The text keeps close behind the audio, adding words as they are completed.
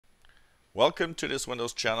Welcome to this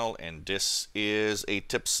Windows channel, and this is a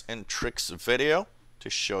tips and tricks video to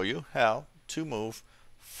show you how to move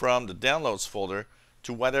from the downloads folder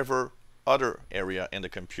to whatever other area in the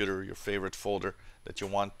computer, your favorite folder that you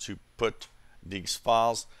want to put these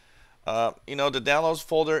files. The downloads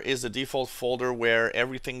folder is the default folder where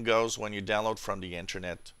everything goes when you download from the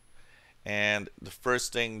internet. And the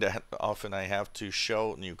first thing that often I have to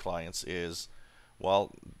show new clients is,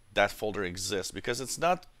 well, that folder exists, because it's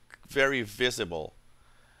not very visible.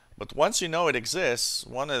 But once you know it exists,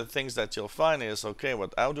 one of the things that you'll find is, okay,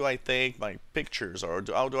 how do I take my pictures, or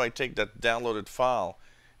how do I take that downloaded file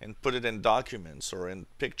and put it in documents or in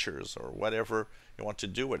pictures or whatever you want to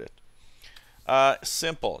do with it?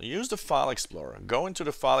 Simple. Use the File Explorer. Go into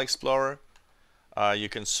the File Explorer. You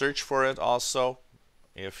can search for it also.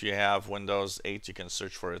 If you have Windows 8, you can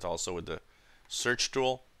search for it also with the search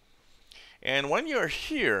tool. And when you're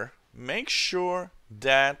here, make sure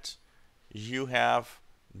that you have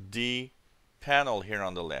the panel here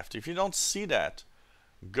on the left. If you don't see that,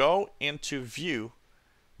 go into View,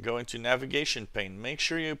 go into Navigation pane. Make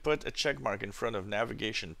sure you put a check mark in front of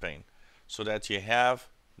Navigation pane so that you have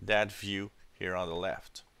that view here on the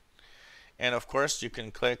left. And of course, you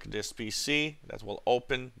can click this PC. That will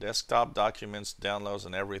open desktop, documents, downloads,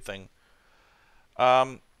 and everything.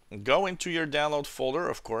 Go into your download folder,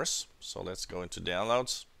 of course. So let's go into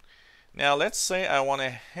downloads. Now let's say I want to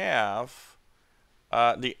have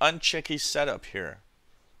the Unchecky setup here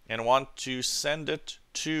and want to send it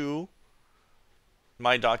to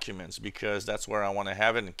my documents, because that's where I want to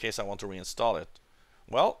have it in case I want to reinstall it.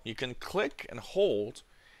 Well, you can click and hold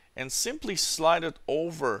and simply slide it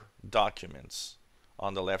over documents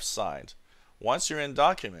on the left side. Once you're in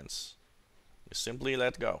documents, you simply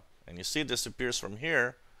let go, and you see it disappears from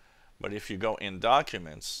here. But if you go in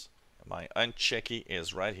documents, my Unchecky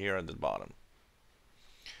is right here at the bottom.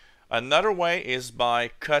 Another way is by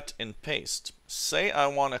cut and paste. Say I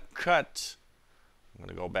want to cut, I'm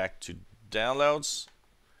going to go back to downloads.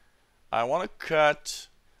 I want to cut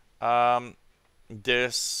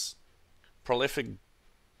this prolific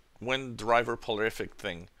WinDriver prolific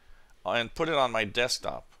thing and put it on my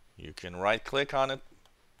desktop. You can right click on it.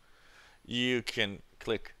 You can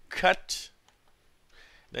click cut.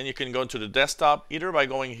 Then you can go to the desktop either by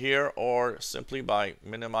going here or simply by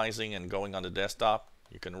minimizing and going on the desktop.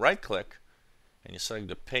 You can right click and you select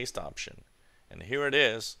the paste option. And here it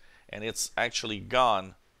is, and it's actually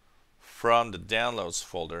gone from the downloads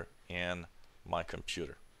folder in my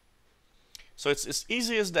computer. So it's as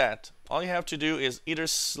easy as that. All you have to do is either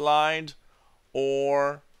slide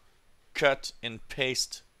or cut and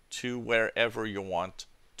paste to wherever you want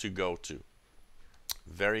to go to.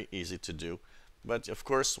 Very easy to do. But of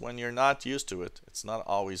course, when you're not used to it, it's not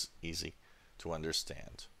always easy to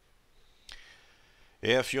understand.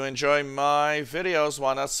 If you enjoy my videos,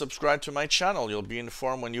 why not subscribe to my channel? You'll be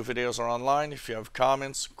informed when new videos are online. If you have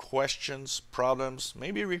comments, questions, problems,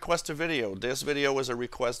 maybe request a video. This video was a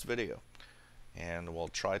request video, and we'll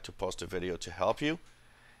try to post a video to help you.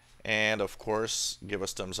 And of course, give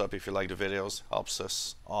us thumbs up if you like the videos. Helps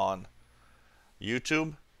us on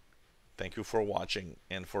YouTube. Thank you for watching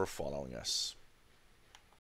and for following us.